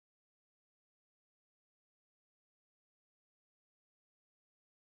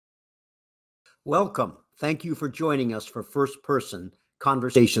Welcome. Thank you for joining us for First Person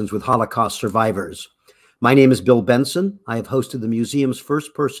Conversations with Holocaust Survivors. My name is Bill Benson. I have hosted the museum's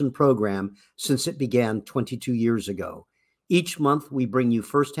First Person program since it began 22 years ago. Each month, we bring you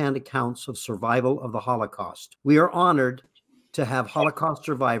firsthand accounts of survival of the Holocaust. We are honored to have Holocaust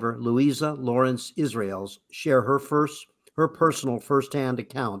survivor Louise Lawrence-Israëls share her personal firsthand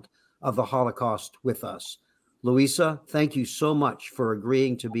account of the Holocaust with us. Louisa, thank you so much for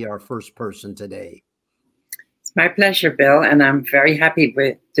agreeing to be our first person today. It's my pleasure, Bill, and I'm very happy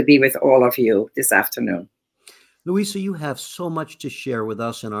to be with all of you this afternoon. Louisa, you have so much to share with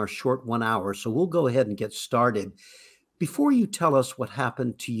us in our short 1 hour, so we'll go ahead and get started. Before you tell us what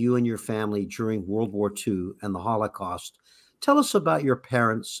happened to you and your family during World War II and the Holocaust, tell us about your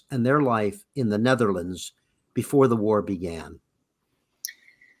parents and their life in the Netherlands before the war began.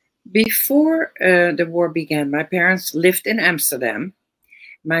 Before the war began, my parents lived in Amsterdam.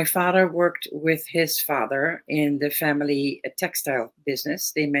 My father worked with his father in the family textile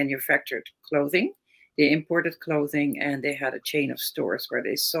business. They manufactured clothing, they imported clothing, and they had a chain of stores where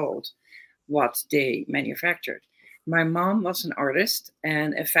they sold what they manufactured. My mom was an artist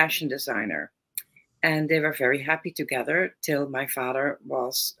and a fashion designer, and they were very happy together till my father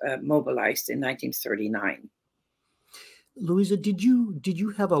was mobilized in 1939. Louisa, did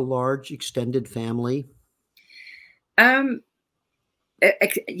you have a large extended family?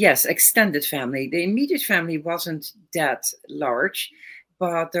 Yes, extended family. The immediate family wasn't that large,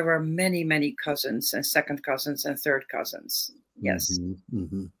 but there were many, many cousins and second cousins and third cousins. Yes.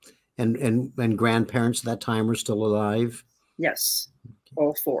 Mm-hmm. And grandparents at that time were still alive? Yes,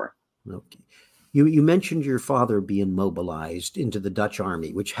 all four. Okay. You mentioned your father being mobilized into the Dutch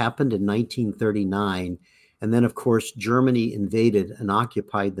army, which happened in 1939. And then, of course, Germany invaded and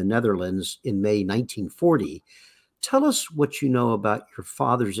occupied the Netherlands in May 1940. Tell us what you know about your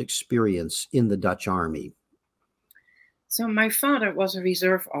father's experience in the Dutch army. So my father was a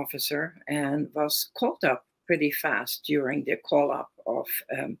reserve officer and was called up pretty fast during the call-up of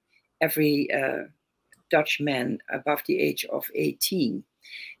every Dutch man above the age of 18.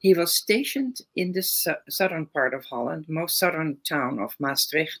 He was stationed in the southern part of Holland, most southern town of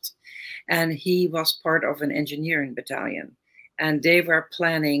Maastricht, and he was part of an engineering battalion. And they were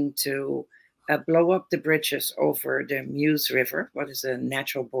planning to blow up the bridges over the Meuse River, what is a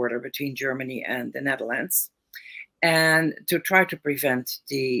natural border between Germany and the Netherlands, and to try to prevent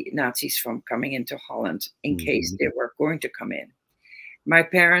the Nazis from coming into Holland in case they were going to come in. My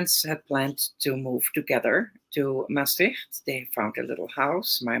parents had planned to move together to Maastricht. They found a little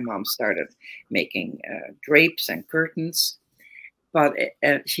house. My mom started making drapes and curtains, but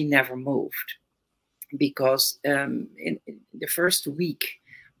she never moved because in the first week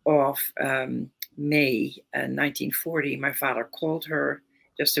of May 1940, my father called her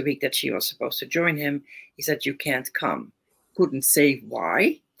just a week that she was supposed to join him. He said, "You can't come." Couldn't say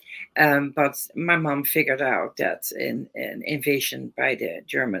why. But my mom figured out that an invasion by the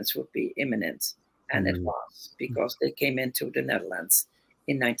Germans would be imminent. And it was, because they came into the Netherlands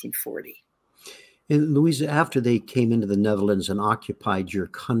in 1940. And Louisa, after they came into the Netherlands and occupied your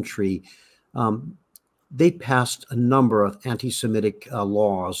country, they passed a number of anti-Semitic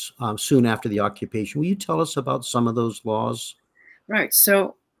laws soon after the occupation. Will you tell us about some of those laws? Right.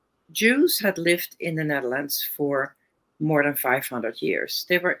 So Jews had lived in the Netherlands for more than 500 years.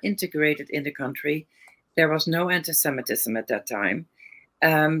 They were integrated in the country. There was no anti-Semitism at that time.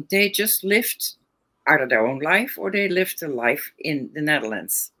 They just lived either their own life or they lived a life in the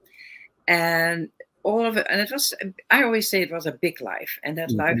Netherlands. And all of it, and it was, I always say it was a big life, and that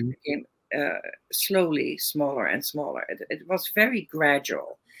life became slowly smaller and smaller. It was very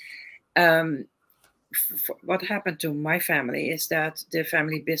gradual. What happened to my family is that the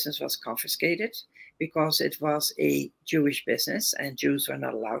family business was confiscated because it was a Jewish business and Jews were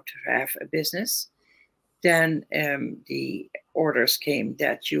not allowed to have a business. Then the orders came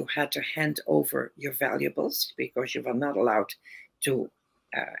that you had to hand over your valuables because you were not allowed to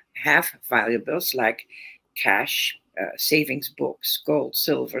have valuables like cash, savings books, gold,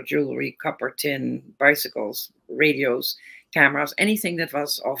 silver, jewelry, copper, tin, bicycles, radios, cameras, anything that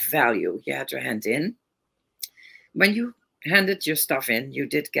was of value, you had to hand in. When you handed your stuff in, you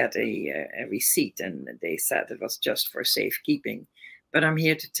did get a receipt, and they said it was just for safekeeping. But I'm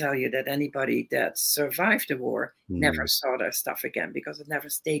here to tell you that anybody that survived the war never saw their stuff again because it never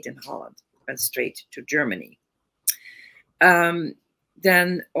stayed in Holland. It went straight to Germany.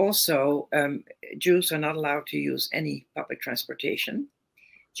 Then also, Jews are not allowed to use any public transportation.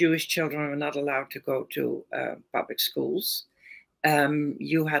 Jewish children were not allowed to go to public schools.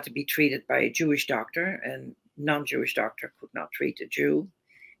 You had to be treated by a Jewish doctor, and non-Jewish doctor could not treat a Jew.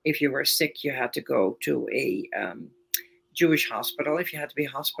 If you were sick, you had to go to a Jewish hospital if you had to be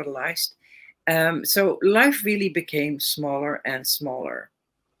hospitalized. So life really became smaller and smaller.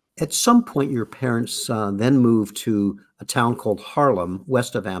 At some point, your parents then moved to a town called Haarlem,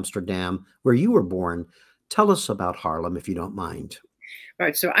 west of Amsterdam, where you were born. Tell us about Haarlem, if you don't mind.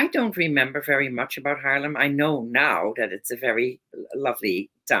 Right. So I don't remember very much about Haarlem. I know now that it's a very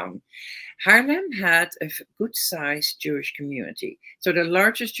lovely town. Haarlem had a good-sized Jewish community. So the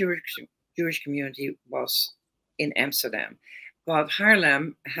largest Jewish community was in Amsterdam. But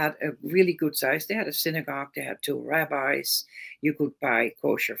Haarlem had a really good size. They had a synagogue, they had 2 rabbis, you could buy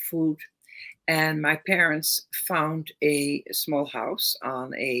kosher food. And my parents found a small house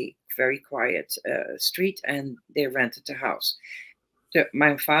on a very quiet street, and they rented the house.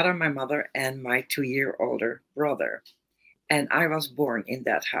 My father, my mother, and my 2-year older brother. And I was born in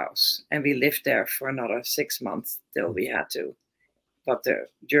that house. And we lived there for another 6 months till we had to, what the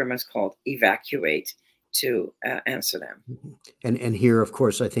Germans called evacuate, to Amsterdam. And here, of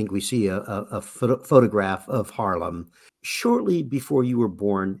course, I think we see a photograph of Haarlem. Shortly before you were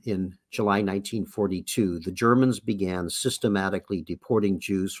born in July 1942, the Germans began systematically deporting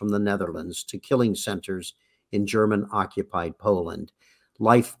Jews from the Netherlands to killing centers in German-occupied Poland.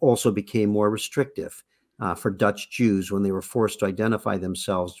 Life also became more restrictive for Dutch Jews when they were forced to identify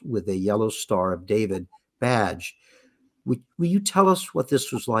themselves with a Yellow Star of David badge. Will you tell us what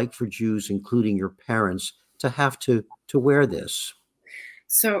this was like for Jews, including your parents, to have to wear this?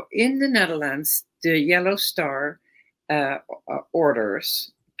 So in the Netherlands, the Yellow Star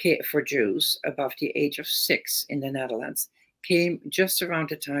orders for Jews above the age of 6 in the Netherlands came just around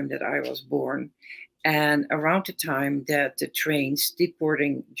the time that I was born, and around the time that the trains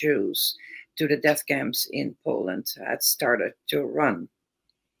deporting Jews to the death camps in Poland had started to run.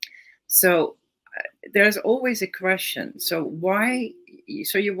 So there's always a question. So why?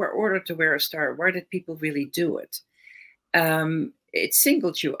 So you were ordered to wear a star. Why did people really do it? It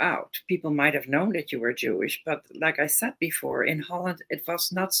singled you out. People might have known that you were Jewish, but like I said before, in Holland, it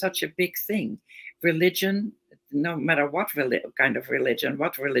was not such a big thing. Religion, no matter what kind of religion,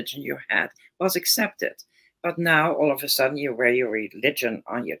 what religion you had, was accepted. But now, all of a sudden, you wear your religion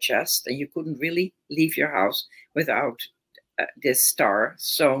on your chest, and you couldn't really leave your house without this star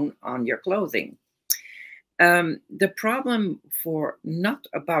sewn on your clothing. The problem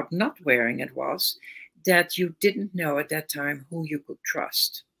about not wearing it was that you didn't know at that time who you could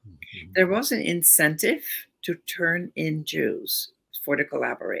trust. Mm-hmm. There was an incentive to turn in Jews for the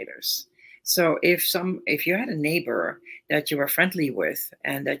collaborators. So if you had a neighbor that you were friendly with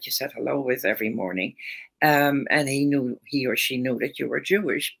and that you said hello with every morning, and he or she knew that you were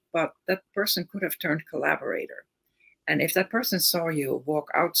Jewish, but that person could have turned collaborator. And if that person saw you walk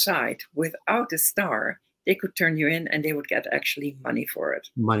outside without a star, they could turn you in and they would get actually money for it.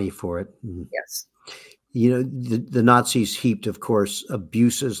 Money for it. Mm-hmm. Yes. You know, the Nazis heaped, of course,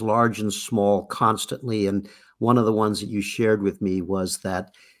 abuses large and small constantly. And one of the ones that you shared with me was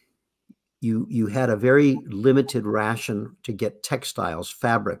that you had a very limited ration to get textiles,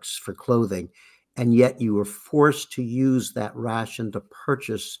 fabrics for clothing, and yet you were forced to use that ration to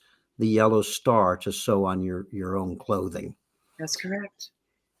purchase the Yellow Star to sew on your own clothing. That's correct.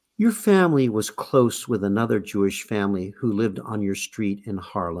 Your family was close with another Jewish family who lived on your street in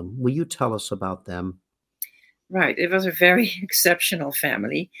Haarlem. Will you tell us about them? Right. It was a very exceptional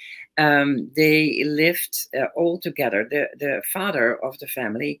family. They lived all together. The father of the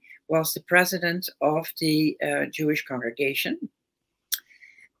family was the president of the Jewish congregation.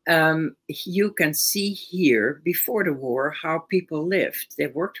 You can see here before the war how people lived. They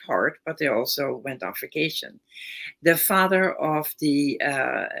worked hard, but they also went on vacation. The father of the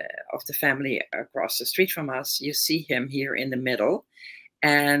family across the street from us, you see him here in the middle,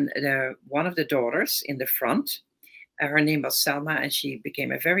 and one of the daughters in the front. Her name was Selma, and she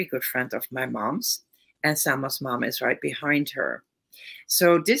became a very good friend of my mom's. And Selma's mom is right behind her.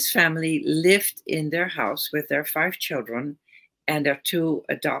 So this family lived in their house with their 5 children and their 2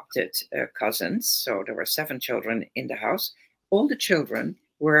 adopted cousins. So there were 7 children in the house. All the children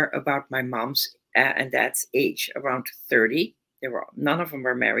were about my mom's and dad's age, around 30. None of them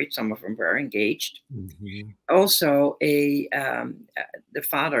were married. Some of them were engaged. Mm-hmm. Also, the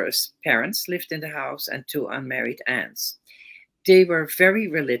father's parents lived in the house and 2 unmarried aunts. They were very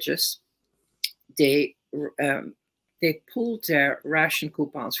religious. They pulled their ration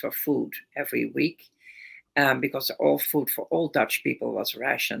coupons for food every week because all food for all Dutch people was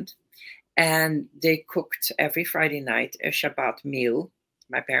rationed. And they cooked every Friday night a Shabbat meal.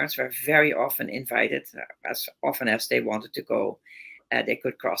 My parents were very often invited, as often as they wanted to go. They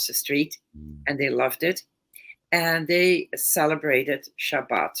could cross the street, and they loved it. And they celebrated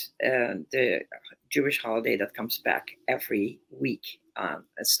Shabbat, the Jewish holiday that comes back every week.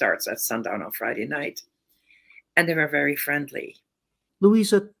 It starts at sundown on Friday night. And they were very friendly.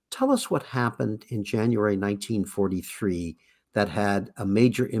 Louisa, tell us what happened in January 1943 that had a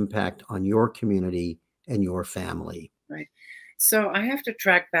major impact on your community and your family. Right. So I have to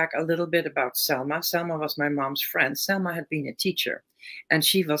track back a little bit about Selma. Selma was my mom's friend. Selma had been a teacher, and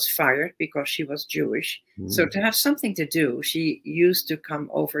she was fired because she was Jewish. So to have something to do, she used to come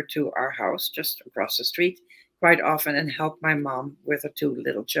over to our house just across the street quite often and help my mom with her 2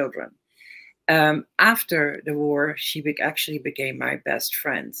 little children. After the war, she actually became my best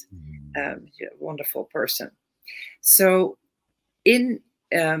friend. A wonderful person. So in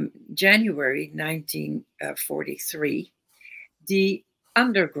January 1943, the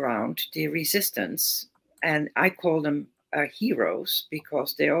underground, the resistance, and I call them heroes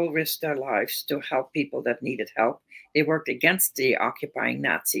because they all risked their lives to help people that needed help. They worked against the occupying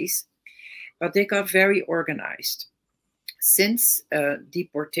Nazis, but they got very organized. Since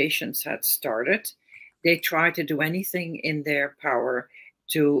deportations had started, they tried to do anything in their power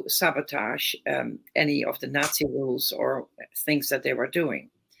to sabotage any of the Nazi rules or things that they were doing.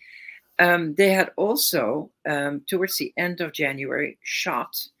 They had also, towards the end of January,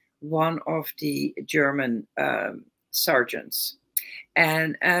 shot one of the German sergeants.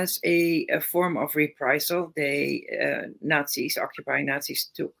 And as a form of reprisal, Nazis, occupying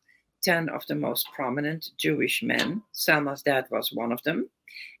Nazis, took 10 of the most prominent Jewish men. Selma's dad was one of them.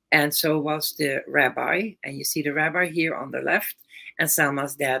 And so was the rabbi. And you see the rabbi here on the left. And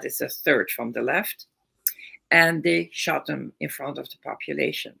Selma's dad is a third from the left. And they shot them in front of the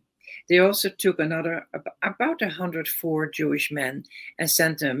population. They also took about 104 Jewish men and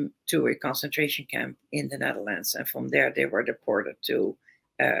sent them to a concentration camp in the Netherlands. And from there, they were deported to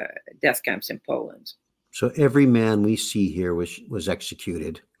death camps in Poland. So every man we see here was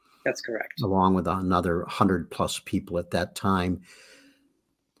executed. That's correct. Along with another 100+ people at that time.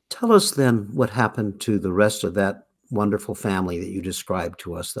 Tell us then what happened to the rest of that wonderful family that you described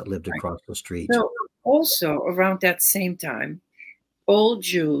to us that lived across the street. So also around that same time, all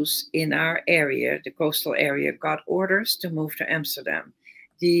Jews in our area, the coastal area, got orders to move to Amsterdam.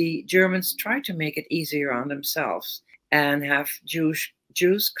 The Germans tried to make it easier on themselves and have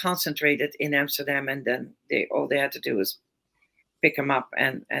Jews concentrated in Amsterdam, and then all they had to do was pick them up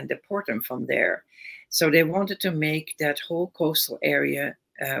and deport them from there. So they wanted to make that whole coastal area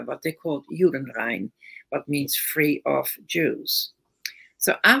what they called Judenrein, what means free of Jews.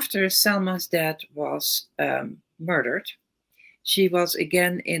 So after Selma's dad was murdered, she was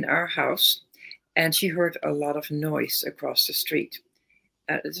again in our house, and she heard a lot of noise across the street.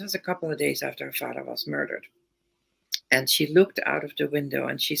 This was a couple of days after her father was murdered. And she looked out of the window,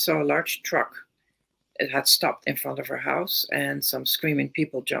 and she saw a large truck. It had stopped in front of her house, and some screaming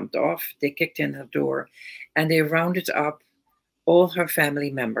people jumped off. They kicked in her door, and they rounded up all her family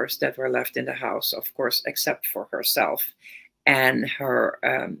members that were left in the house, of course, except for herself and her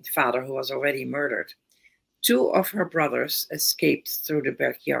father, who was already murdered. 2 of her brothers escaped through the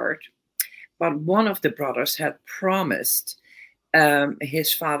backyard, but one of the brothers had promised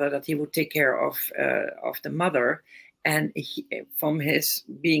his father that he would take care of the mother. And from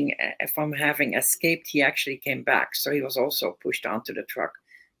having escaped, he actually came back. So he was also pushed onto the truck.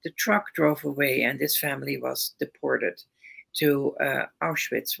 The truck drove away, and this family was deported to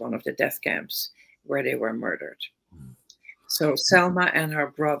Auschwitz, one of the death camps, where they were murdered. So Selma and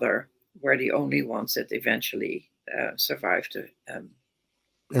her brother were the only ones that eventually survived.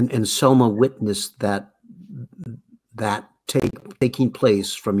 And Selma witnessed that taking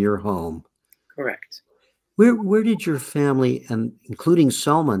place from your home. Correct. Where did your family, and including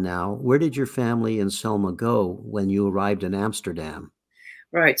Selma now, where did your family and Selma go when you arrived in Amsterdam?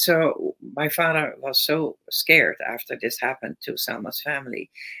 Right. So my father was so scared after this happened to Selma's family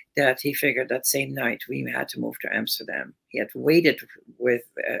that he figured that same night we had to move to Amsterdam. He had waited with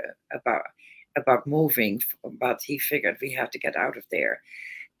about moving, but he figured we had to get out of there.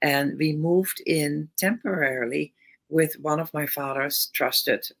 And we moved in temporarily with one of my father's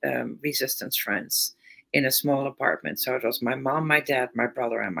trusted resistance friends in a small apartment. So it was my mom, my dad, my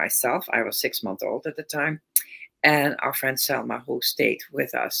brother, and myself. I was 6 months old at the time. And our friend Selma, who stayed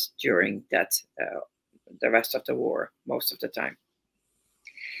with us during that, the rest of the war, most of the time.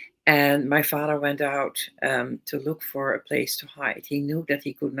 And my father went out to look for a place to hide. He knew that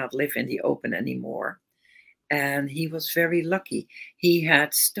he could not live in the open anymore. And he was very lucky. He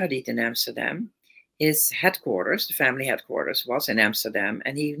had studied in Amsterdam. His headquarters, the family headquarters, was in Amsterdam,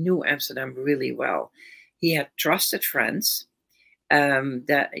 and he knew Amsterdam really well. He had trusted friends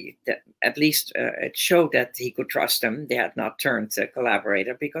that at least it showed that he could trust them. They had not turned a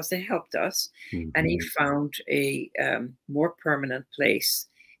collaborator because they helped us. And he found a more permanent place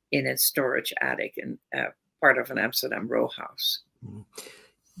in a storage attic in part of an Amsterdam row house.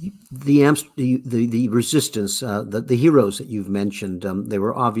 The resistance, the heroes that you've mentioned, they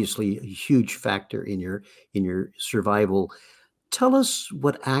were obviously a huge factor in your survival. Tell us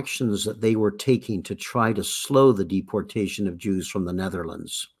what actions that they were taking to try to slow the deportation of Jews from the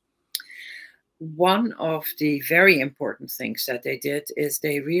Netherlands. One of the very important things that they did is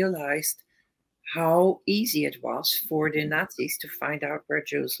they realized how easy it was for the Nazis to find out where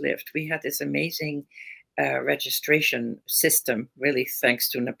Jews lived. We had this amazing registration system, really thanks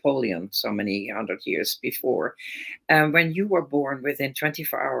to Napoleon so many hundred years before. When you were born, within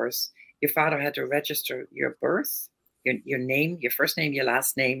 24 hours, your father had to register your birth, your name, your first name, your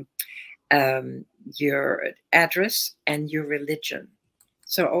last name, your address, and your religion.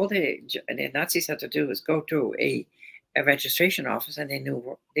 So all the Nazis had to do is go to a registration office, and they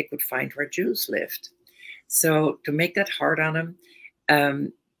knew they could find where Jews lived. So to make that hard on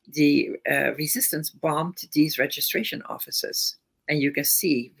them, the resistance bombed these registration offices. And you can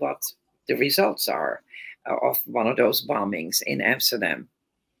see what the results are of one of those bombings in Amsterdam.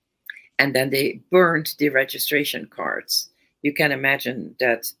 And then they burned the registration cards. You can imagine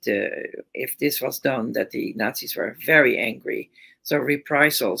that if this was done, that the Nazis were very angry. So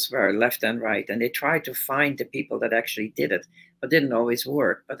reprisals were left and right. And they tried to find the people that actually did it, but didn't always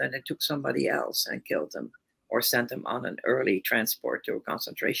work. But then they took somebody else and killed them, or sent them on an early transport to a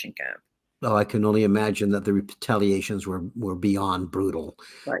concentration camp. Oh, I can only imagine that the retaliations were beyond brutal.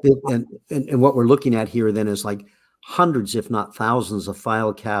 Right. And what we're looking at here then is like hundreds, if not thousands, of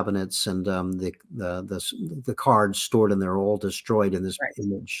file cabinets, and the cards stored, and they're all destroyed in this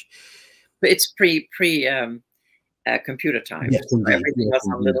image. But it's pre computer time. Yes, so indeed. Everything was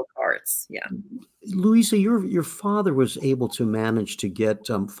on little cards. Yeah. Louisa, your father was able to manage to get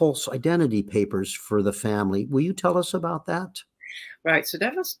false identity papers for the family. Will you tell us about that? Right. So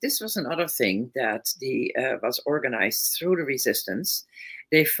this was another thing that was organized through the resistance.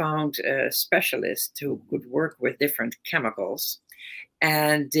 They found specialists who could work with different chemicals,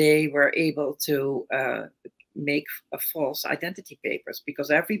 and they were able to make false identity papers, because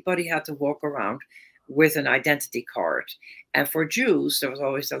everybody had to walk around with an identity card. And for Jews, there was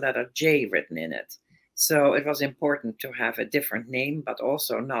always the letter J written in it. So it was important to have a different name, but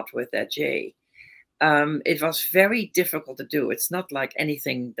also not with that J. It was very difficult to do. It's not like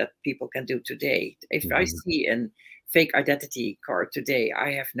anything that people can do today. If I see a fake identity card today,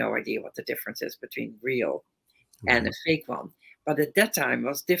 I have no idea what the difference is between real and a fake one. But at that time, it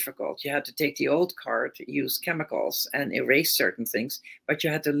was difficult. You had to take the old card, use chemicals, and erase certain things, but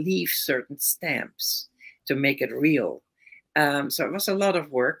you had to leave certain stamps to make it real. So it was a lot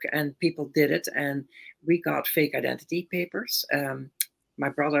of work, and people did it, and we got fake identity papers. My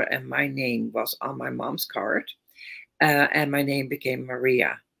brother and my name was on my mom's card, and my name became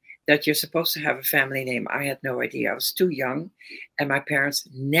Maria. That you're supposed to have a family name, I had no idea. I was too young, and my parents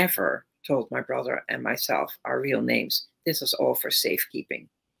never told my brother and myself our real names. This was all for safekeeping.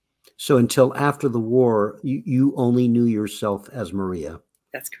 So until after the war, you only knew yourself as Maria.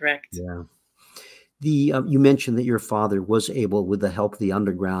 That's correct. Yeah. You mentioned that your father was able, with the help of the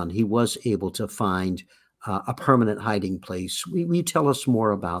underground, he was able to find a permanent hiding place. Will you tell us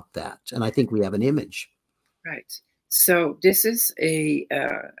more about that? And I think we have an image. Right. So this is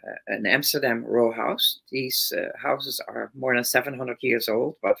an Amsterdam row house. These houses are more than 700 years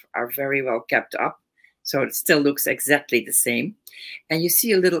old, but are very well kept up. So it still looks exactly the same. And you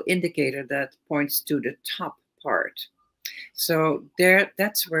see a little indicator that points to the top part. So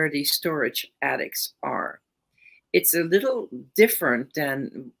that's where the storage attics are. It's a little different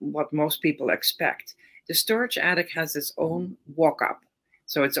than what most people expect. The storage attic has its own walk-up.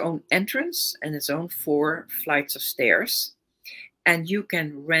 So its own entrance and its own 4 flights of stairs. And you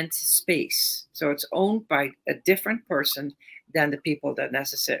can rent space. So it's owned by a different person than the people that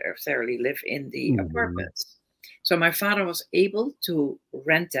necessarily live in the apartments. So my father was able to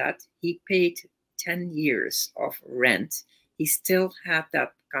rent that. He paid 10 years of rent. He still had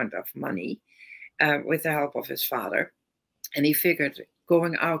that kind of money with the help of his father. And he figured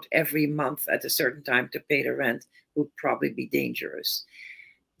going out every month at a certain time to pay the rent would probably be dangerous.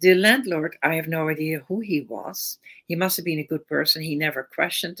 The landlord, I have no idea who he was. He must have been a good person. He never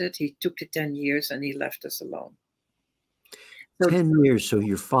questioned it. He took the 10 years and he left us alone. 10 years. So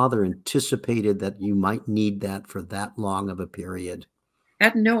your father anticipated that you might need that for that long of a period. I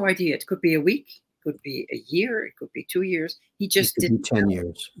had no idea. It could be a week, it could be a year, it could be 2 years. He just didn't. 10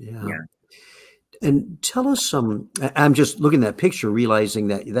 years. Yeah. And tell us some. I'm just looking at that picture, realizing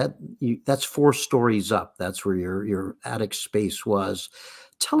that's 4 stories up. That's where your attic space was.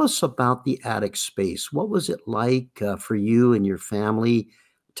 Tell us about the attic space. What was it like for you and your family?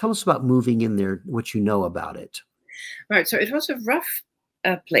 Tell us about moving in there. What you know about it. Right. So it was a rough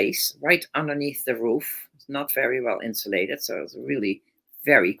place right underneath the roof. It's not very well insulated, so it was really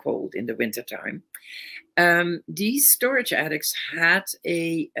very cold in the wintertime. These storage attics had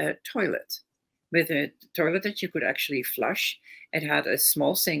a toilet with a toilet that you could actually flush. It had a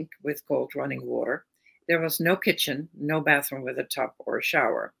small sink with cold running water. There was no kitchen, no bathroom with a tub or a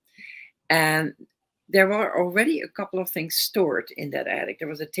shower. And there were already a couple of things stored in that attic. There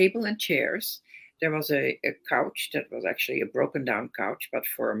was a table and chairs. There was a couch that was actually a broken down couch, but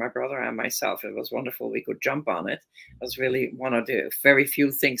for my brother and myself, it was wonderful. We could jump on it. It was really one of the very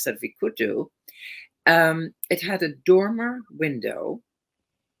few things that we could do. It had a dormer window,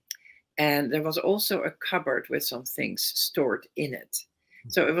 and there was also a cupboard with some things stored in it.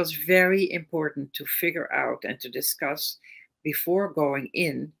 So it was very important to figure out and to discuss before going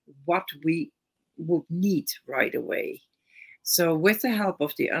in what we would need right away. So with the help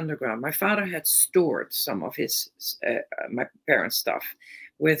of the underground, my father had stored some of his, my parents' stuff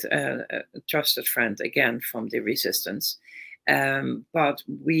with a trusted friend, again, from the resistance. But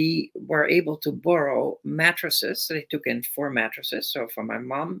we were able to borrow mattresses. So they took in 4 mattresses. So for my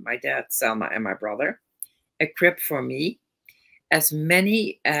mom, my dad, Selma, and my brother, a crib for me, as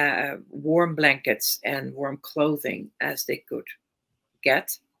many warm blankets and warm clothing as they could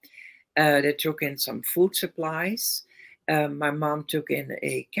get. They took in some food supplies. My mom took in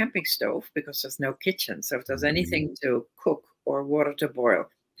a camping stove because there's no kitchen. So if there's anything to cook or water to boil,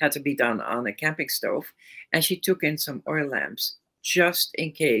 had to be done on a camping stove. And she took in some oil lamps just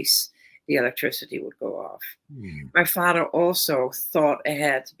in case the electricity would go off. My father also thought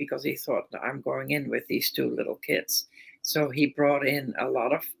ahead because he thought, I'm going in with these 2 little kids. So he brought in a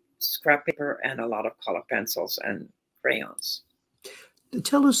lot of scrap paper and a lot of color pencils and crayons.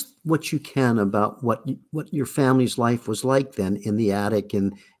 Tell us what you can about what your family's life was like then in the attic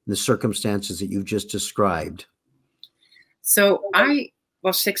and the circumstances that you've just described. So I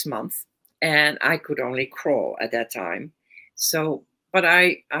was 6 months and I could only crawl at that time. So, but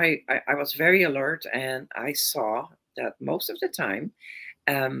I was very alert, and I saw that most of the time,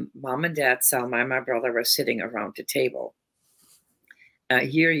 Mom and Dad, Selma, and my brother were sitting around the table.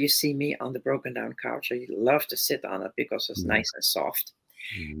 Here you see me on the broken down couch. I love to sit on it because it's nice and soft.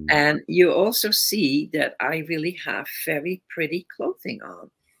 And you also see that I really have very pretty clothing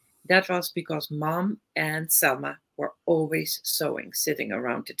on. That was because Mom and Selma were always sewing, sitting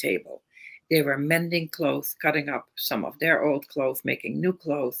around the table. They were mending clothes, cutting up some of their old clothes, making new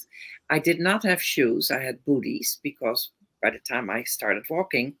clothes. I did not have shoes. I had booties because by the time I started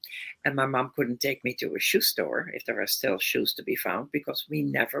walking, and my mom couldn't take me to a shoe store if there were still shoes to be found, because we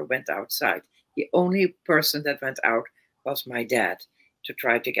never went outside. The only person that went out was my dad to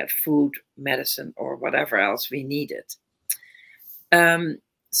try to get food, medicine, or whatever else we needed.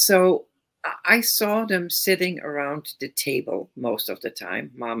 So I saw them sitting around the table most of the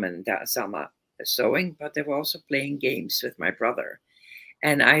time, Mom and Dad, Selma sewing, but they were also playing games with my brother.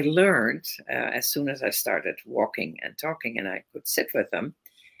 And I learned as soon as I started walking and talking and I could sit with them,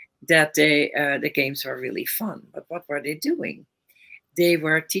 that the games were really fun. But what were they doing? They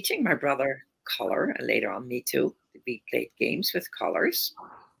were teaching my brother color, and later on me too. We played games with colors.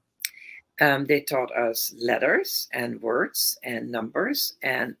 They taught us letters and words and numbers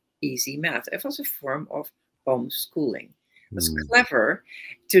and easy math. It was a form of homeschooling. It was clever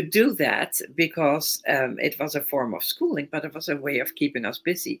to do that because it was a form of schooling, but it was a way of keeping us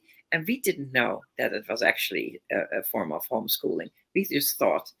busy. And we didn't know that it was actually a form of homeschooling. We just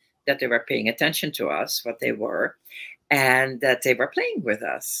thought that they were paying attention to us, what they were, and that they were playing with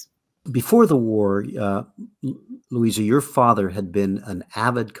us. Before the war, Louisa, your father had been an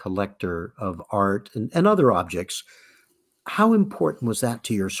avid collector of art and other objects. How important was that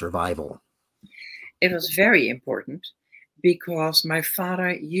to your survival? It was very important because my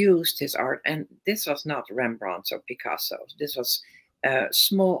father used his art, and this was not Rembrandt's or Picasso's. This was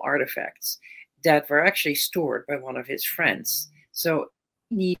small artifacts that were actually stored by one of his friends. So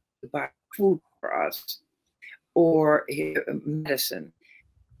he needed to buy food for us or medicine.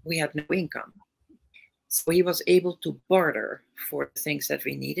 We had no income. So he was able to barter for the things that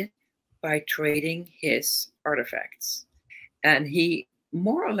we needed by trading his artifacts. And he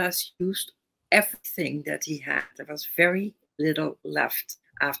more or less used everything that he had. There was very little left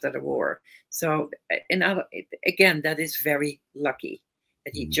after the war. So again, that is very lucky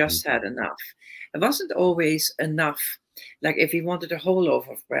that he just had enough. It wasn't always enough. Like if he wanted a whole loaf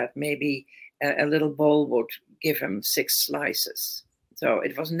of bread, maybe a little bowl would give him 6 slices. So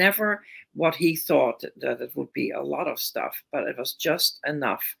it was never what he thought that it would be a lot of stuff, but it was just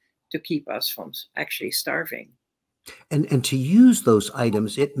enough to keep us from actually starving. And to use those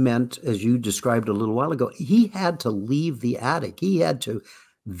items, it meant, as you described a little while ago, he had to leave the attic. He had to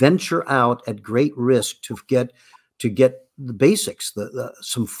venture out at great risk to get the basics,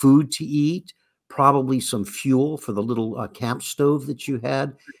 some food to eat, probably some fuel for the little camp stove that you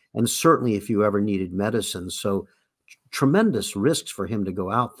had, and certainly if you ever needed medicine. So tremendous risks for him to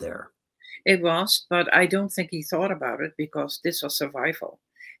go out there. It was, but I don't think he thought about it because this was survival.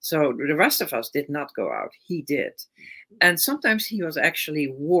 So the rest of us did not go out. He did. And sometimes he was actually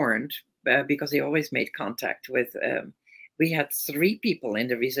warned because he always made contact with, we had 3 people in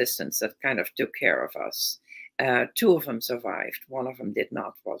the resistance that kind of took care of us. 2 of them survived. 1 of them did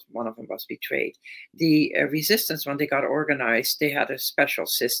not. One of them was betrayed. The resistance, when they got organized, they had a special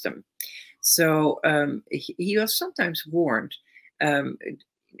system. So he was sometimes warned,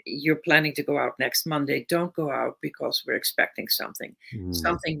 you're planning to go out next Monday, don't go out because we're expecting something.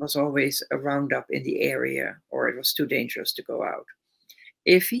 Something was always a roundup in the area, or it was too dangerous to go out.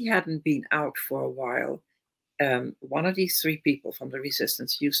 If he hadn't been out for a while, one of these 3 people from the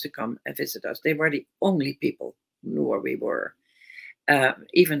resistance used to come and visit us. They were the only people who knew where we were.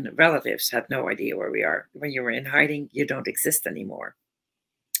 Even relatives had no idea where we are. When you were in hiding, you don't exist anymore.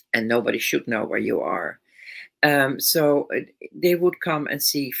 And nobody should know where you are. So they would come and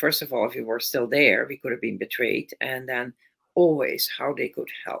see, first of all, if we were still there, we could have been betrayed, and then always how they could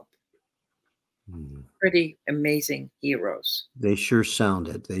help. Pretty amazing heroes. They sure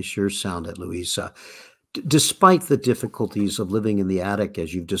sounded. They sure sounded, Louisa. Despite the difficulties of living in the attic,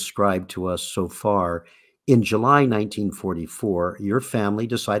 as you've described to us so far, in July 1944, your family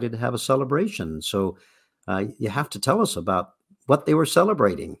decided to have a celebration. So you have to tell us about what they were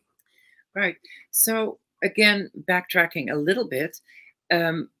celebrating. Right. So again, backtracking a little bit,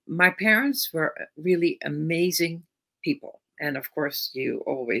 my parents were really amazing people. And of course, you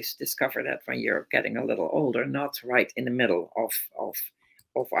always discover that when you're getting a little older, not right in the middle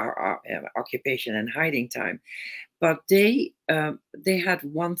of our occupation and hiding time. But they had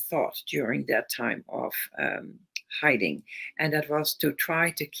one thought during that time of hiding, and that was to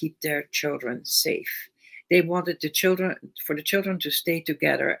try to keep their children safe. They wanted for the children to stay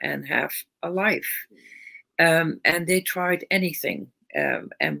together and have a life. And they tried anything.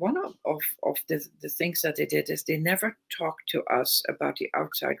 And one of the things that they did is they never talked to us about the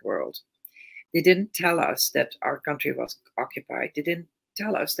outside world. They didn't tell us that our country was occupied. They didn't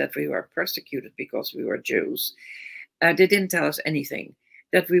tell us that we were persecuted because we were Jews. They didn't tell us anything.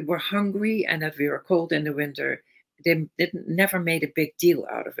 That we were hungry and that we were cold in the winter. They never made a big deal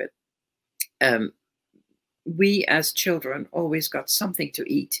out of it. We as children always got something to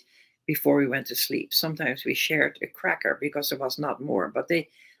eat before we went to sleep. Sometimes we shared a cracker because there was not more, but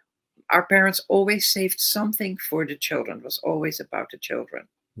our parents always saved something for the children. It was always about the children.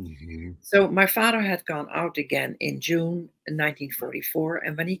 So my father had gone out again in June 1944,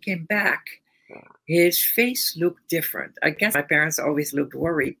 and when he came back, his face looked different. I guess my parents always looked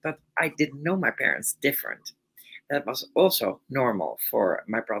worried, but I didn't know my parents different. That was also normal for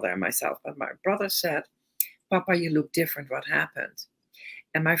my brother and myself. But my brother said, "Papa, you look different. What happened?"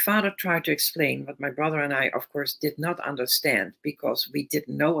 And my father tried to explain what my brother and I, of course, did not understand because we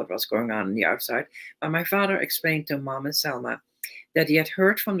didn't know what was going on the outside. But my father explained to Mom and Selma that he had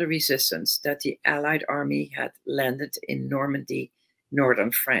heard from the resistance that the Allied army had landed in Normandy,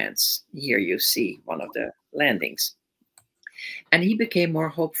 northern France. Here you see one of the landings. And he became more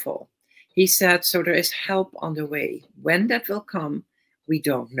hopeful. He said, so there is help on the way. When that will come, we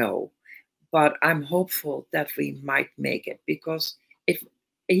don't know. But I'm hopeful that we might make it, because if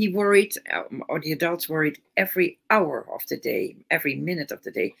he worried, or the adults worried, every hour of the day, every minute of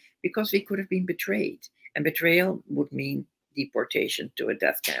the day, because we could have been betrayed. And betrayal would mean deportation to a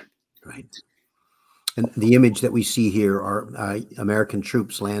death camp. Right. And the image that we see here are American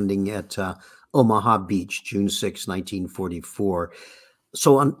troops landing at Omaha Beach, June 6, 1944.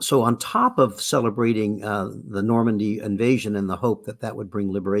 So on top of celebrating the Normandy invasion and the hope that that would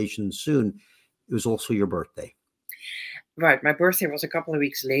bring liberation soon, it was also your birthday. Right. My birthday was a couple of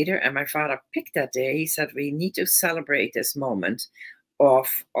weeks later, and my father picked that day. He said, we need to celebrate this moment of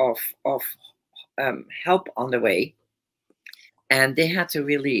help on the way. And they had to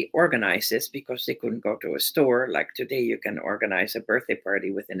really organize this because they couldn't go to a store. Like today, you can organize a birthday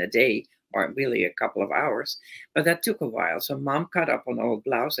party within a day or really a couple of hours. But that took a while. So Mom cut up an old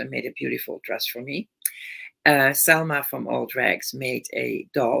blouse and made a beautiful dress for me. Selma from Old Rags made a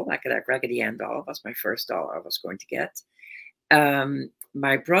doll, like a Raggedy Ann doll. It was my first doll I was going to get.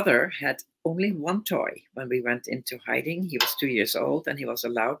 my brother had only one toy when we went into hiding. He was 2 years old and he was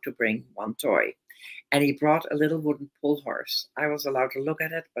allowed to bring one toy. And he brought a little wooden pull horse. I was allowed to look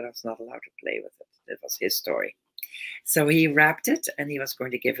at it, but I was not allowed to play with it. It was his toy. So he wrapped it and he was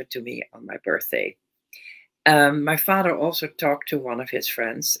going to give it to me on my birthday. My father also talked to one of his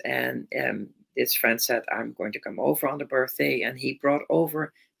friends, and his friend said, I'm going to come over on the birthday. And he brought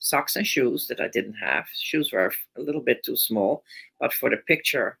over socks and shoes that I didn't have. Shoes were a little bit too small, but for the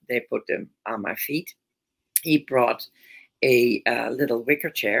picture, they put them on my feet. He brought a little wicker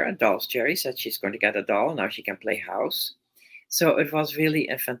chair, a doll's chair. He said she's going to get a doll. Now she can play house. So it was really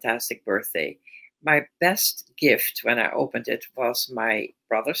a fantastic birthday. My best gift when I opened it was my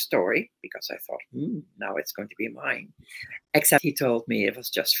brother's story, because I thought, now it's going to be mine. Except he told me it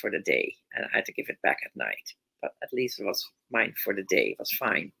was just for the day and I had to give it back at night. But at least it was mine for the day. It was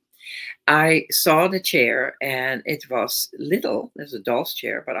fine. I saw the chair and it was little. There's a doll's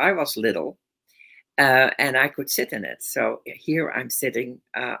chair, but I was little. And I could sit in it. So here I'm sitting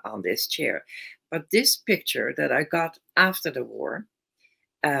on this chair. But this picture that I got after the war,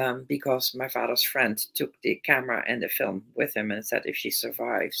 because my father's friend took the camera and the film with him and said, if she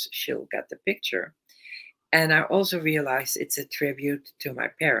survives, she'll get the picture. And I also realized it's a tribute to my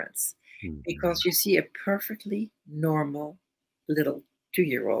parents, because you see a perfectly normal little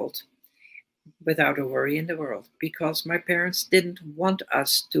 2-year-old without a worry in the world, because my parents didn't want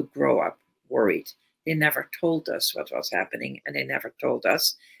us to grow up worried. They never told us what was happening, and they never told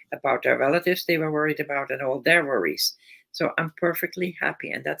us about their relatives they were worried about and all their worries. So I'm perfectly happy,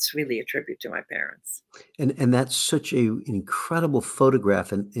 and that's really a tribute to my parents. And that's such an incredible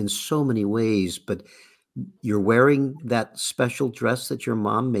photograph in so many ways. But you're wearing that special dress that your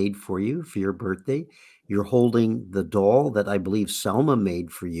mom made for you for your birthday. You're holding the doll that I believe Selma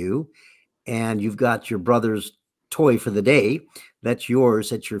made for you, and you've got your brother's toy for the day that's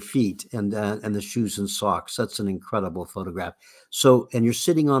yours at your feet, and the shoes and socks. That's an incredible photograph. So, and you're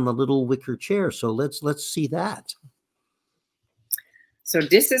sitting on the little wicker chair. So let's see that. So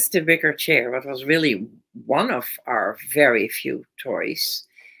this is the wicker chair, what was really one of our very few toys.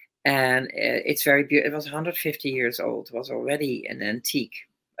 And it's very beautiful. It was 150 years old. It was already an antique,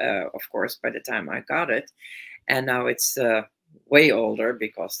 of course, by the time I got it. And now it's way older,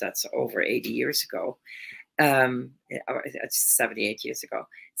 because that's over 80 years ago. It's 78 years ago.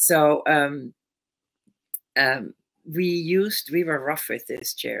 So we were rough with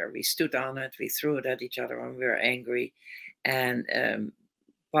this chair. We stood on it. We threw it at each other when we were angry. And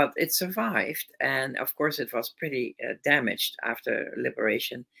but it survived, and of course it was pretty damaged after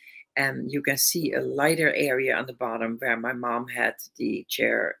liberation. And you can see a lighter area on the bottom where my mom had the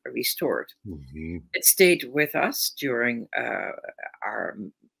chair restored. It stayed with us during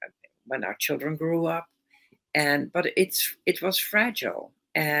when our children grew up, but it was fragile,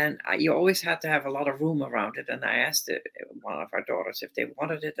 and you always had to have a lot of room around it. And I asked one of our daughters if they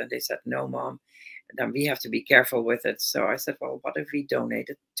wanted it, and they said, no, Mom. Then we have to be careful with it. So I said, well, what if we donate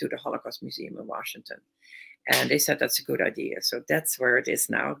it to the Holocaust Museum in Washington? And they said, that's a good idea. So that's where it is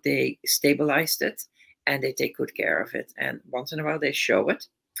now. They stabilized it and they take good care of it. And once in a while they show it.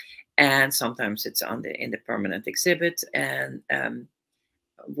 And sometimes it's in the permanent exhibit. And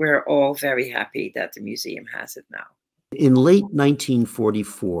we're all very happy that the museum has it now. In late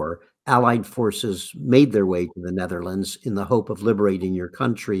 1944, Allied forces made their way to the Netherlands in the hope of liberating your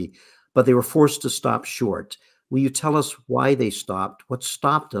country, but they were forced to stop short. Will you tell us why they stopped? What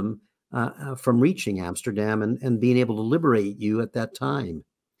stopped them from reaching Amsterdam and being able to liberate you at that time?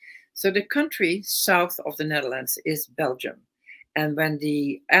 So the country south of the Netherlands is Belgium. And when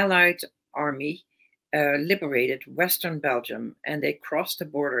the Allied army liberated Western Belgium and they crossed the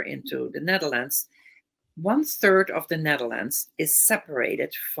border into the Netherlands, 1/3 of the Netherlands is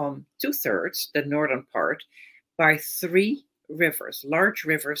separated from 2/3, the northern part, by 3 rivers, large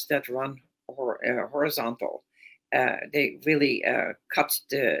rivers that run horizontal. They really cut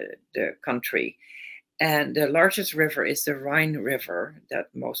the country. And the largest river is the Rhine River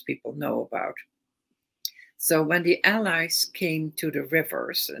that most people know about. So when the Allies came to the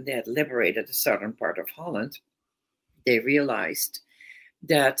rivers and they had liberated the southern part of Holland, they realized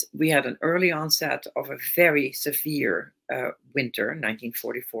that we had an early onset of a very severe winter,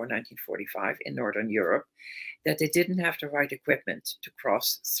 1944, 1945, in Northern Europe, that they didn't have the right equipment to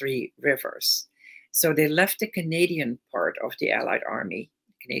cross 3 rivers. So they left the Canadian part of the Allied army,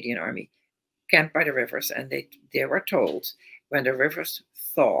 Canadian army, camped by the rivers, and they were told, when the rivers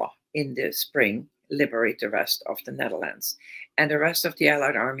thaw in the spring, liberate the rest of the Netherlands. And the rest of the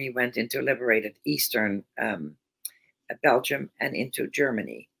Allied army went into liberated eastern Belgium and into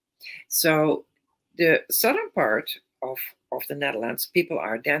Germany. So the southern part of the Netherlands. People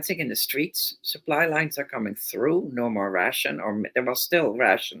are dancing in the streets. Supply lines are coming through. No more ration, or there was still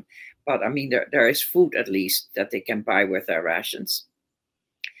ration, but I mean there is food at least that they can buy with their rations.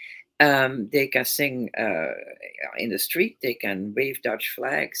 They can sing in the street. They can wave Dutch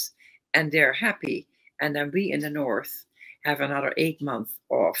flags, and they're happy. And then we in the north have another 8 months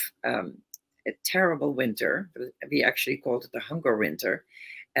of a terrible winter. We actually called it the hunger winter.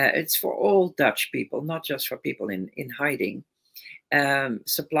 It's for all Dutch people, not just for people in hiding.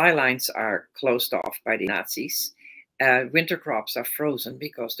 Supply lines are closed off by the Nazis. Winter crops are frozen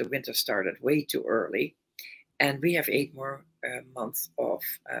because the winter started way too early. And we have 8 more months of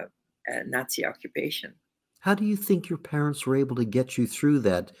Nazi occupation. How do you think your parents were able to get you through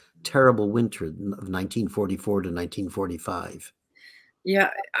that terrible winter of 1944 to 1945?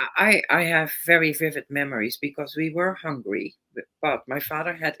 Yeah, I have very vivid memories because we were hungry, but my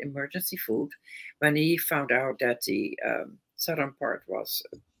father had emergency food. When he found out that the southern part was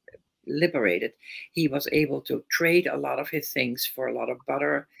liberated, he was able to trade a lot of his things for a lot of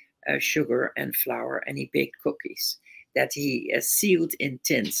butter, sugar, and flour, and he baked cookies that he sealed in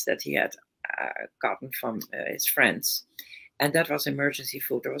tins that he had gotten from his friends. And that was emergency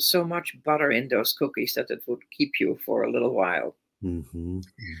food. There was so much butter in those cookies that it would keep you for a little while. Mm-hmm.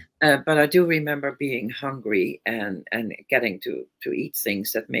 But I do remember being hungry and getting to eat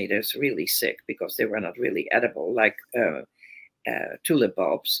things that made us really sick because they were not really edible, like tulip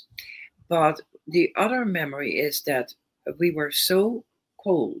bulbs. But the other memory is that we were so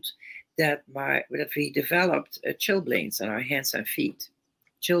cold that we developed chilblains on our hands and feet.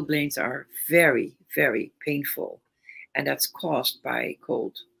 Chilblains are very, very painful, and that's caused by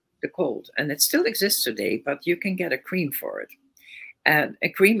the cold. And it still exists today, but you can get a cream for it. And a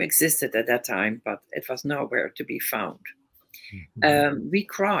cream existed at that time, but it was nowhere to be found. Mm-hmm. We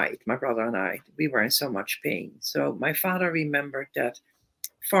cried, my brother and I. We were in so much pain. So my father remembered that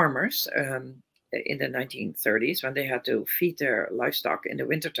farmers in the 1930s, when they had to feed their livestock in the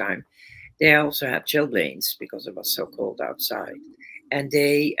wintertime, they also had chilblains because it was so cold outside. And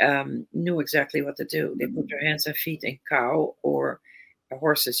they knew exactly what to do. They put their hands and feet in cow or a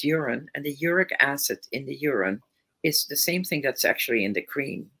horse's urine, and the uric acid in the urine is the same thing that's actually in the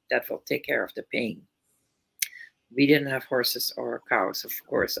cream that will take care of the pain. We didn't have horses or cows, of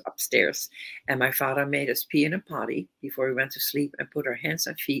course, upstairs. And my father made us pee in a potty before we went to sleep and put our hands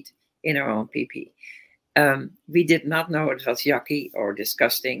and feet in our own pee-pee. We did not know it was yucky or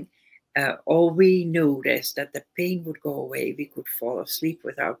disgusting. All we knew is that the pain would go away. We could fall asleep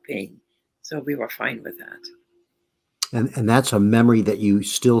without pain. So we were fine with that. And that's a memory that you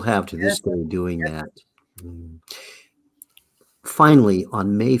still have to this day doing that. Mm. Finally,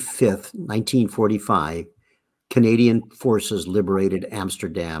 on May 5th, 1945, Canadian forces liberated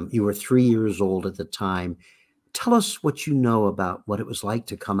Amsterdam. You were 3 years old at the time. Tell us what you know about what it was like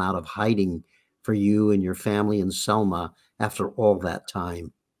to come out of hiding for you and your family in Selma after all that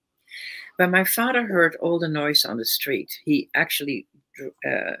time. When my father heard all the noise on the street, he actually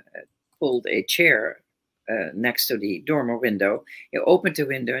pulled a chair next to the dormer window. He opened the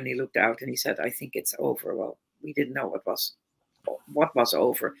window and he looked out and he said, "I think it's over." Well, we didn't know what was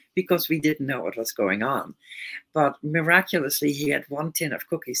over because we didn't know what was going on. But miraculously, he had 1 tin of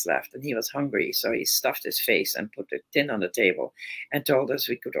cookies left and he was hungry. So he stuffed his face and put the tin on the table and told us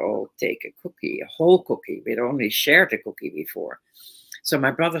we could all take a cookie, a whole cookie. We'd only shared a cookie before. So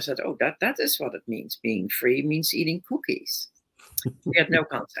my brother said, "Oh, that is what it means. Being free means eating cookies." We had no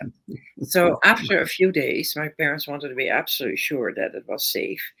concept. So after a few days, my parents wanted to be absolutely sure that it was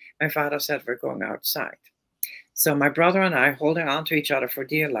safe. My father said, "We're going outside." So my brother and I, holding on to each other for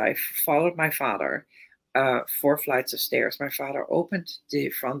dear life, followed my father 4 flights of stairs. My father opened the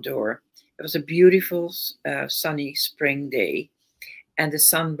front door. It was a beautiful, sunny spring day, and the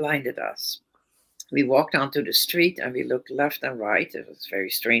sun blinded us. We walked onto the street and we looked left and right. It was very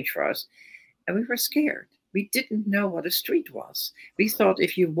strange for us. And we were scared. We didn't know what a street was. We thought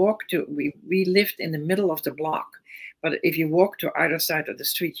if you walk to, we lived in the middle of the block, but if you walk to either side of the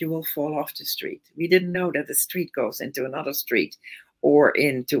street, you will fall off the street. We didn't know that the street goes into another street or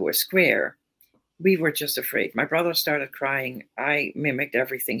into a square. We were just afraid. My brother started crying. I mimicked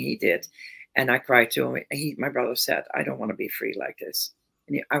everything he did. And I cried to him. My brother said, "I don't want to be free like this.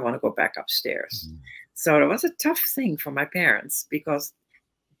 I want to go back upstairs." Mm-hmm. So it was a tough thing for my parents because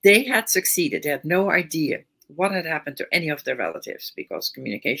they had succeeded. They had no idea what had happened to any of their relatives because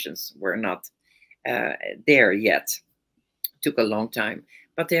communications were not there yet. It took a long time.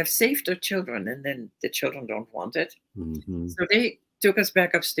 But they have saved their children, and then the children don't want it. Mm-hmm. So they took us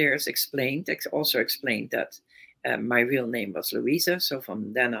back upstairs, also explained that my real name was Louisa. So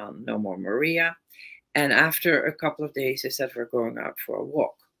from then on, no more Maria. And after a couple of days, they said, we're going out for a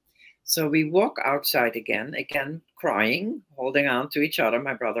walk. So we walk outside again crying, holding on to each other,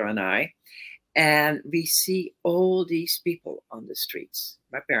 my brother and I. And we see all these people on the streets.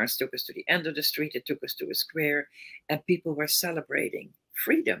 My parents took us to the end of the street. They took us to a square, and people were celebrating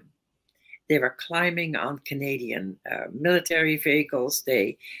freedom. They were climbing on Canadian military vehicles.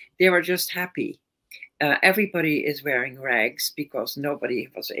 They were just happy. Everybody is wearing rags because nobody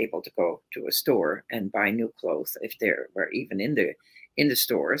was able to go to a store and buy new clothes if they were even in the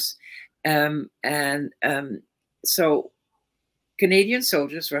stores. So Canadian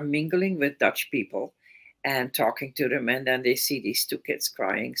soldiers were mingling with Dutch people and talking to them. And then they see these two kids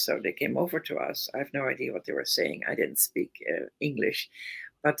crying. So they came over to us. I have no idea what they were saying. I didn't speak English.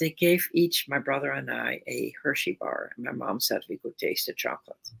 But they gave each, my brother and I, a Hershey bar. And my mom said we could taste the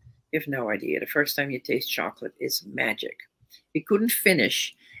chocolate. You have no idea. The first time you taste chocolate is magic. We couldn't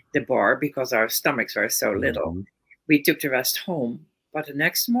finish the bar because our stomachs were so little. Mm-hmm. We took the rest home. But the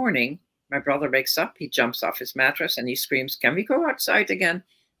next morning, my brother wakes up, he jumps off his mattress and he screams, can we go outside again?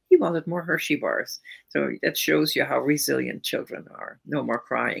 He wanted more Hershey bars. So that shows you how resilient children are. No more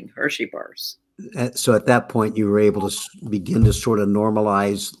crying, Hershey bars. So at that point, you were able to begin to sort of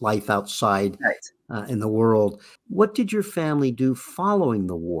normalize life outside in the world. What did your family do following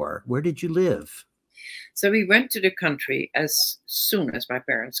the war? Where did you live? So we went to the country as soon as my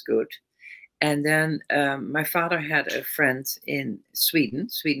parents could. And then my father had a friend in Sweden.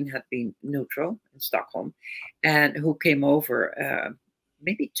 Sweden had been neutral in Stockholm, and who came over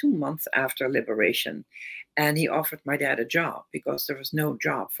maybe 2 months after liberation. And he offered my dad a job because there was no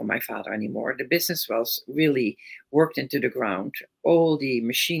job for my father anymore. The business was really worked into the ground. All the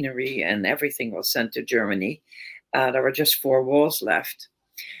machinery and everything was sent to Germany. There were just 4 walls left.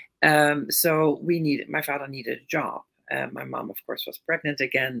 So my father needed a job. My mom, of course, was pregnant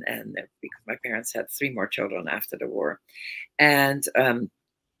again, and because my parents had 3 more children after the war. And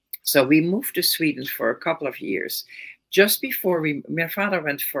so we moved to Sweden for a couple of years. Just before my father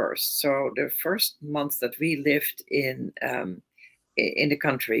went first. So the first month that we lived in the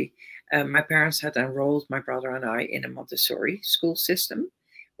country, my parents had enrolled my brother and I in a Montessori school system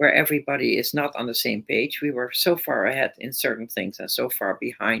where everybody is not on the same page. We were so far ahead in certain things and so far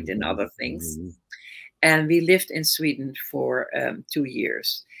behind in other things. And we lived in Sweden for 2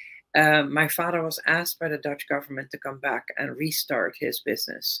 years. My father was asked by the Dutch government to come back and restart his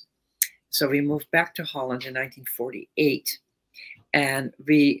business. So we moved back to Holland in 1948. And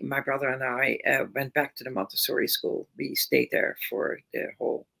my brother and I went back to the Montessori school. We stayed there for the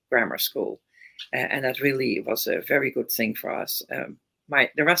whole grammar school. And that really was a very good thing for us.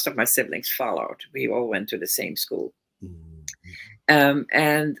 The rest of my siblings followed. We all went to the same school.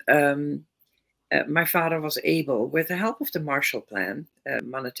 My father was able, with the help of the Marshall Plan,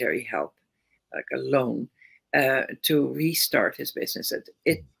 monetary help, like a loan, to restart his business.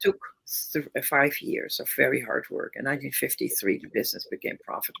 It took 5 years of very hard work. In 1953, the business became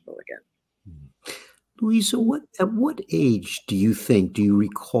profitable again. Louise, at what age do you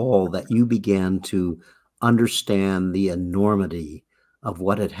recall that you began to understand the enormity of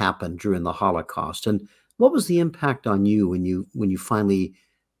what had happened during the Holocaust? And what was the impact on you when you finally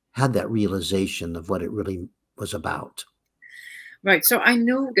had that realization of what it really was about? Right. So I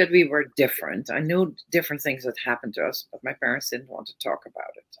knew that we were different. I knew different things that happened to us, but my parents didn't want to talk about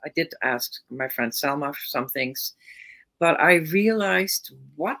it. I did ask my friend Selma for some things, but I realized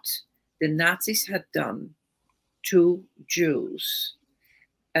what the Nazis had done to Jews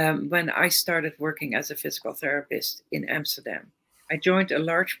when I started working as a physical therapist in Amsterdam. I joined a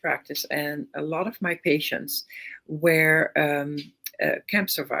large practice, and a lot of my patients were camp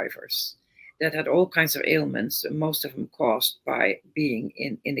survivors that had all kinds of ailments, most of them caused by being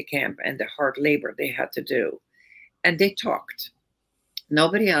in the camp and the hard labor they had to do. And they talked.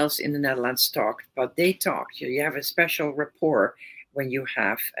 Nobody else in the Netherlands talked, but they talked. You have a special rapport when you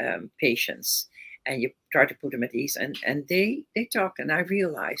have patients, and you try to put them at ease. And they talked, and I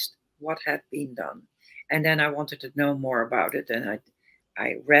realized what had been done. And then I wanted to know more about it, and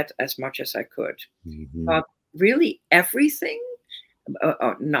I read as much as I could. But really everything,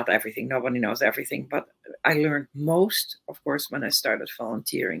 not everything, nobody knows everything, but I learned most, of course, when I started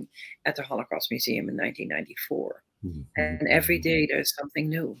volunteering at the Holocaust Museum in 1994. And every day there's something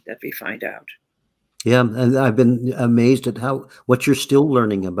new that we find out. Yeah, and I've been amazed at what you're still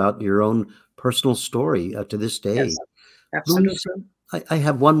learning about your own personal story to this day. Yes, absolutely. Louise, I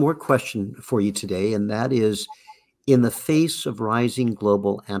have one more question for you today, and that is, in the face of rising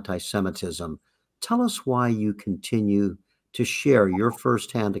global anti-Semitism, tell us why you continue to share your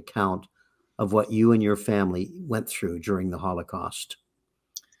firsthand account of what you and your family went through during the Holocaust.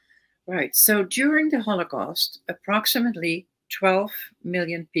 Right. So during the Holocaust, approximately 12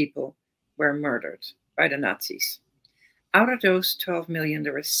 million people were murdered by the Nazis. Out of those 12 million,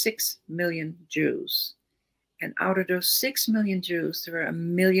 there were 6 million Jews. And out of those 6 million Jews, there were 1.5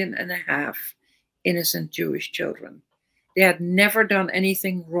 million innocent Jewish children. They had never done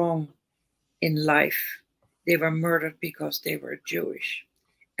anything wrong in life. They were murdered because they were Jewish.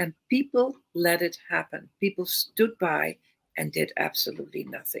 And people let it happen. People stood by and did absolutely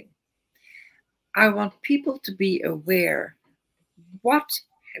nothing. I want people to be aware what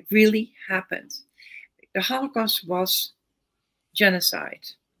really happened. The Holocaust was genocide.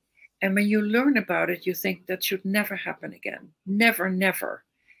 And when you learn about it, you think that should never happen again. Never, never.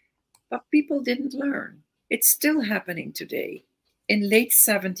 But people didn't learn. It's still happening today. In late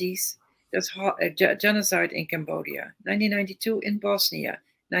 70s, there's a genocide in Cambodia, 1992 in Bosnia,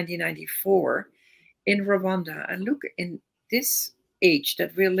 1994 in Rwanda. And look, in this age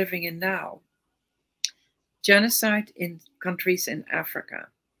that we're living in now, genocide in countries in Africa.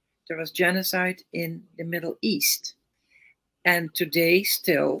 There was genocide in the Middle East. And today,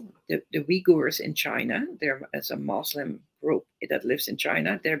 still, the Uyghurs in China, there is a Muslim group that lives in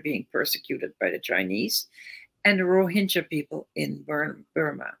China. They're being persecuted by the Chinese. And the Rohingya people in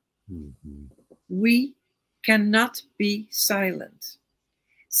Burma. Mm-hmm. We cannot be silent.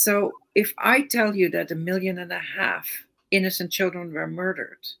 So if I tell you that 1.5 million innocent children were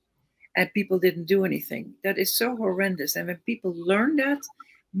murdered and people didn't do anything, that is so horrendous. And when people learn that,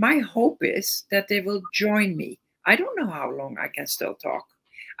 my hope is that they will join me. I don't know how long I can still talk.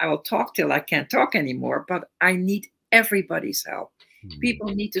 I will talk till I can't talk anymore, but I need everybody's help. Mm-hmm. People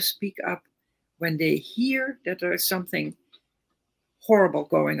need to speak up when they hear that there is something horrible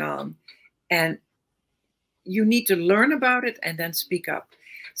going on. And you need to learn about it and then speak up.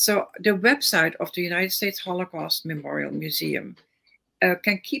 So the website of the United States Holocaust Memorial Museum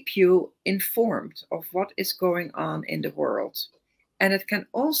can keep you informed of what is going on in the world. And it can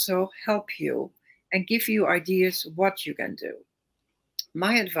also help you and give you ideas what you can do.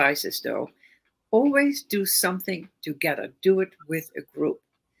 My advice is, though, always do something together. Do it with a group.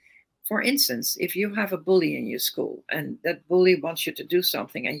 For instance, if you have a bully in your school and that bully wants you to do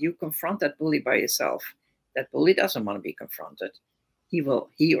something and you confront that bully by yourself, that bully doesn't want to be confronted.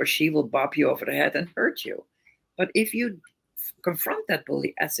 He or she will bop you over the head and hurt you. But if you confront that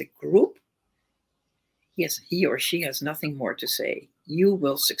bully as a group, he or she has nothing more to say. You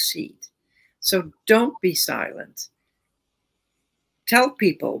will succeed. So don't be silent. Tell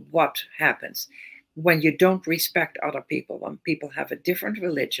people what happens when you don't respect other people, when people have a different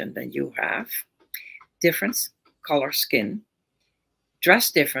religion than you have, different color skin, dress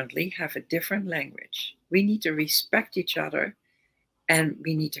differently, have a different language. We need to respect each other and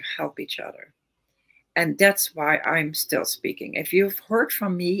we need to help each other. And that's why I'm still speaking. If you've heard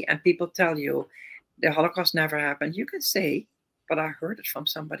from me and people tell you the Holocaust never happened, you can say, but I heard it from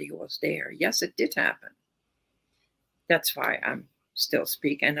somebody who was there. Yes, it did happen. That's why I'm still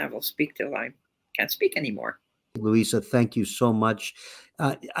speaking, and I will speak till I can't speak anymore. Louisa, thank you so much.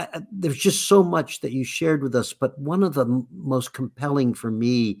 There's just so much that you shared with us, but one of the most compelling for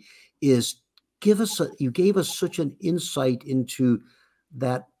me is you gave us such an insight into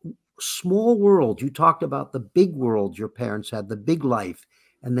that small world. You talked about the big world your parents had, the big life,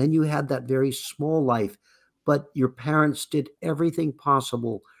 and then you had that very small life, but your parents did everything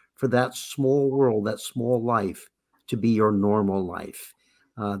possible for that small world, that small life, to be your normal life.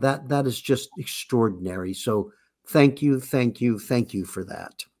 That is just extraordinary. So thank you for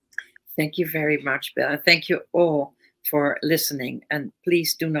that. Thank you very much, Bill. And thank you all for listening. And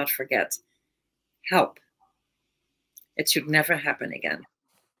please do not forget, help. It should never happen again.